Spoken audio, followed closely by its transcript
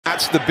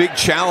That's the big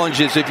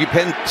challenge, is if you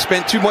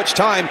spend too much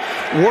time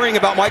worrying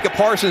about Micah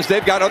Parsons,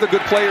 they've got other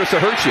good players to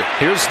hurt you.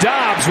 Here's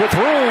Dobbs with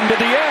room to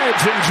the edge,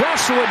 and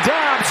Joshua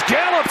Dobbs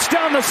gallops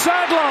down the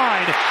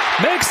sideline,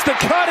 makes the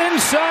cut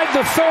inside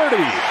the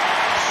 30.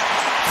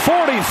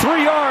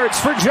 43 yards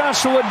for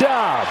Joshua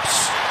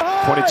Dobbs.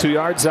 22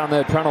 yards on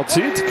that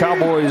penalty. The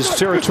Cowboys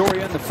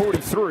territory in the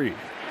 43.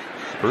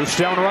 First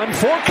down run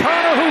for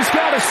Connor, who's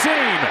got a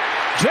seam.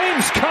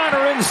 James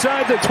Conner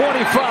inside the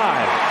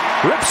 25.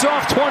 Rips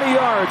off 20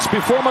 yards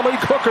before Malik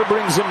Hooker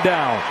brings him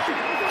down.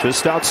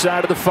 Just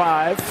outside of the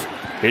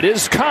 5. It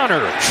is Conner.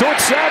 Short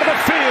side of the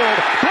field.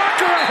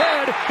 Blocker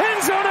ahead.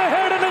 End zone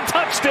ahead and a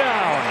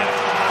touchdown.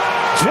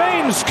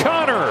 James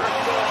Conner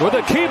with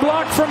a key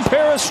block from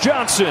Paris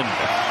Johnson.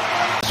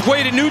 His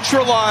way to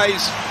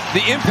neutralize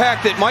the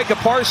impact that Micah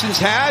Parsons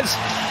has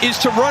is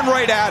to run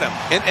right at him.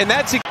 And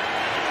that's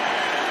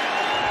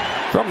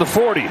from the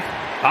 40.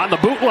 On the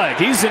bootleg,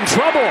 he's in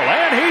trouble,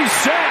 and he's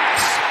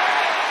sacked.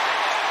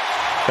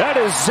 That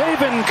is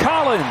Zaven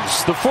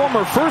Collins, the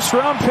former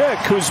first-round pick,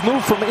 who's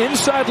moved from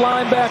inside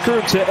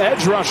linebacker to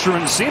edge rusher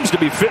and seems to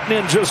be fitting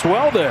in just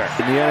well there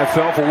in the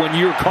NFL for when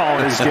you're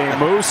calling his game,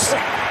 Moose.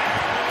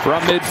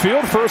 From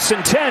midfield, 1st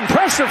and 10,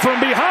 pressure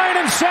from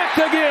behind and sacked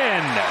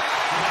again.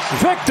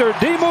 Victor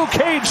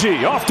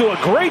Dimukeji off to a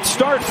great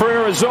start for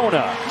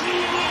Arizona.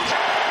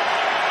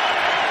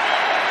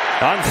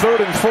 On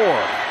 3rd and 4.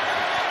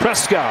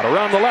 Prescott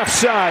around the left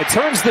side,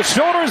 turns the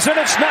shoulders, and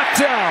it's knocked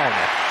down.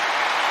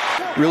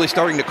 Really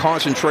starting to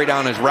concentrate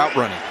on his route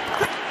running.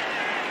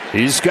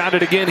 He's got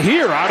it again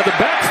here out of the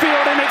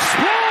backfield and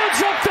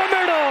explodes up the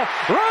middle.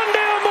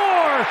 Rondale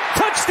Moore,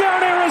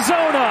 touchdown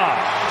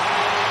Arizona.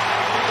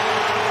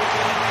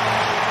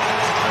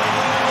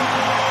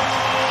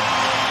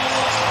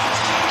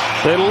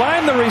 They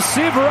line the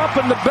receiver up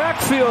in the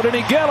backfield, and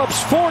he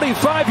gallops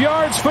 45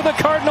 yards for the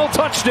Cardinal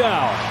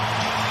touchdown.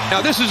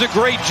 Now this is a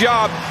great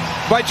job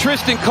by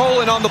Tristan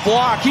Colin on the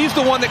block. He's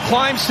the one that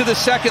climbs to the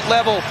 2nd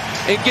level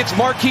and gets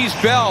Marquise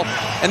Bell.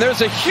 And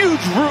there's a huge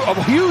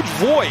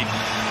void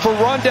for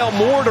Rondale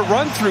Moore to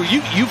run through.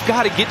 You've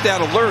got to get that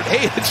alert.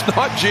 Hey, it's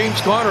not James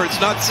Conner. It's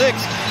not 6.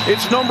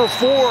 It's number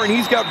 4, and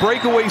he's got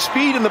breakaway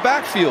speed in the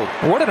backfield.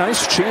 What a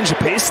nice change of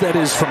pace that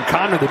is from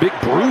Conner, the big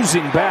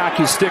bruising back.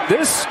 You stick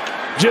this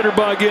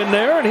jitterbug in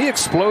there, and he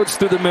explodes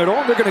through the middle.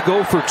 They're going to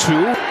go for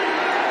 2.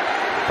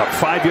 About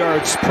 5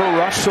 yards per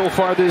rush so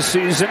far this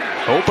season.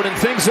 Opening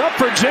things up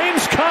for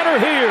James Conner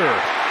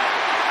here.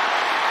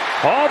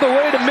 All the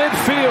way to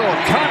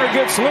midfield. Conner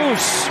gets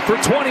loose for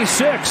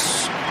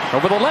 26.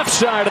 Over the left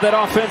side of that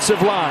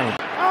offensive line.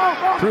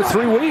 Through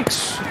 3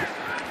 weeks.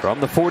 From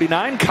the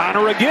 49,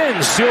 Conner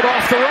again sealed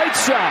off the right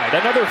side.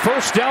 Another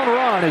first down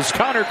run as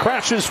Conner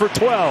crashes for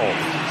 12.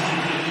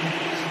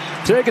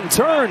 Taking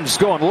turns,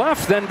 going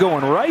left, then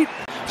going right.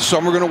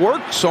 Some are going to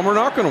work, some are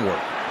not going to work.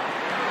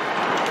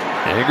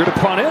 Eager to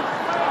punt it.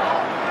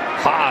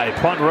 High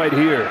punt right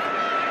here.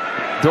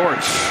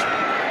 Dortch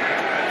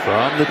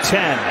from the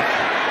 10.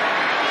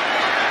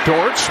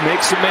 Dortch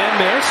makes a man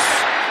miss.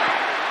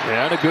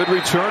 And a good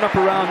return up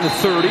around the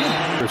 30.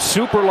 A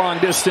super long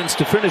distance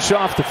to finish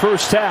off the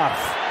first half.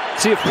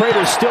 See if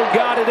Prater's still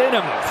got it in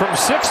him. From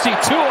 62,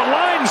 a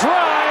line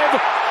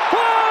drive.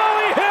 Oh,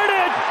 he hit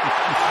it!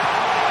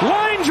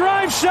 Line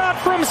drive shot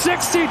from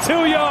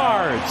 62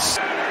 yards.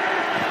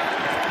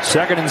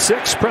 2nd and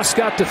 6,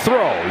 Prescott to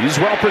throw. He's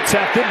well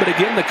protected, but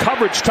again, the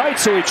coverage tight,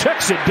 so he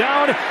checks it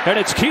down, and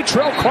it's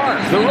Keitrell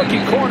Clark, the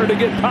rookie corner, to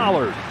get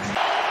Pollard.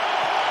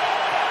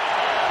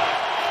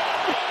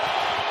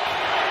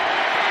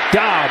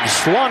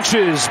 Dobbs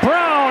launches.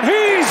 Brown,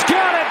 he's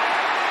got it!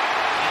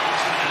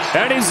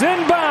 And he's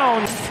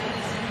inbound.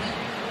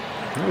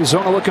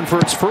 Arizona looking for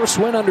its first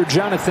win under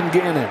Jonathan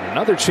Gannon.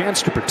 Another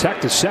chance to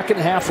protect a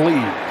second-half lead.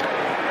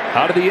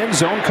 Out of the end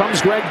zone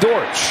comes Greg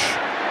Dortch.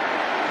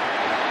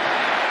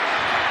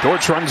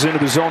 Dortch runs into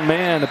the zone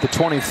man at the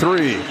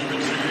 23.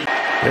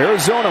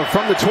 Arizona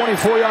from the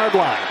 24-yard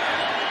line.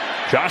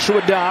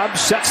 Joshua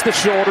Dobbs sets the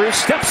shoulders,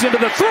 steps into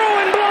the throw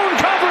and blown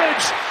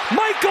coverage.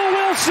 Michael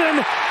Wilson,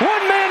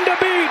 one man to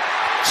beat,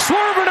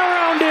 swerving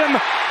around him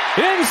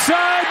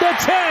inside the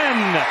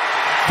 10.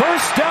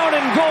 First down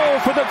and goal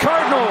for the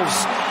Cardinals.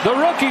 The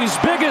rookie's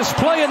biggest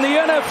play in the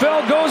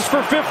NFL goes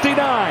for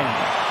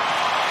 59.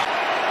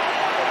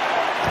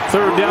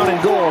 3rd down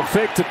and goal.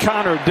 Fake to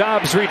Conner.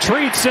 Dobbs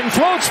retreats and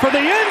floats for the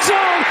end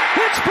zone.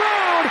 It's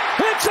Brown.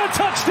 It's a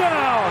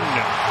touchdown.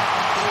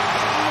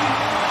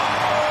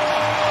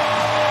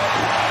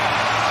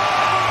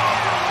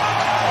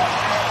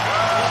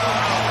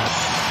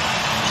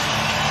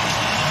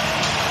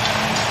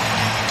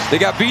 They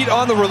got beat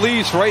on the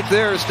release right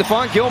there.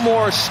 Stephon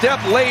Gilmore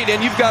step late,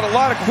 and you've got a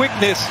lot of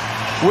quickness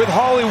with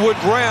Hollywood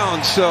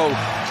Brown. So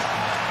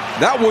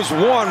that was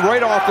one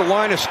right off the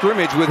line of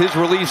scrimmage with his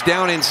release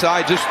down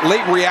inside, just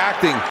late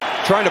reacting,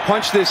 trying to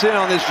punch this in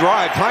on this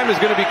drive. Time is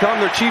going to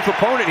become their chief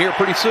opponent here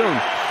pretty soon.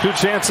 2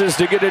 chances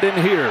to get it in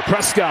here.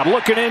 Prescott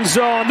looking in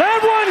zone. That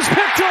one's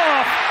picked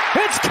off.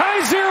 It's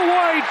Kaiser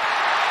White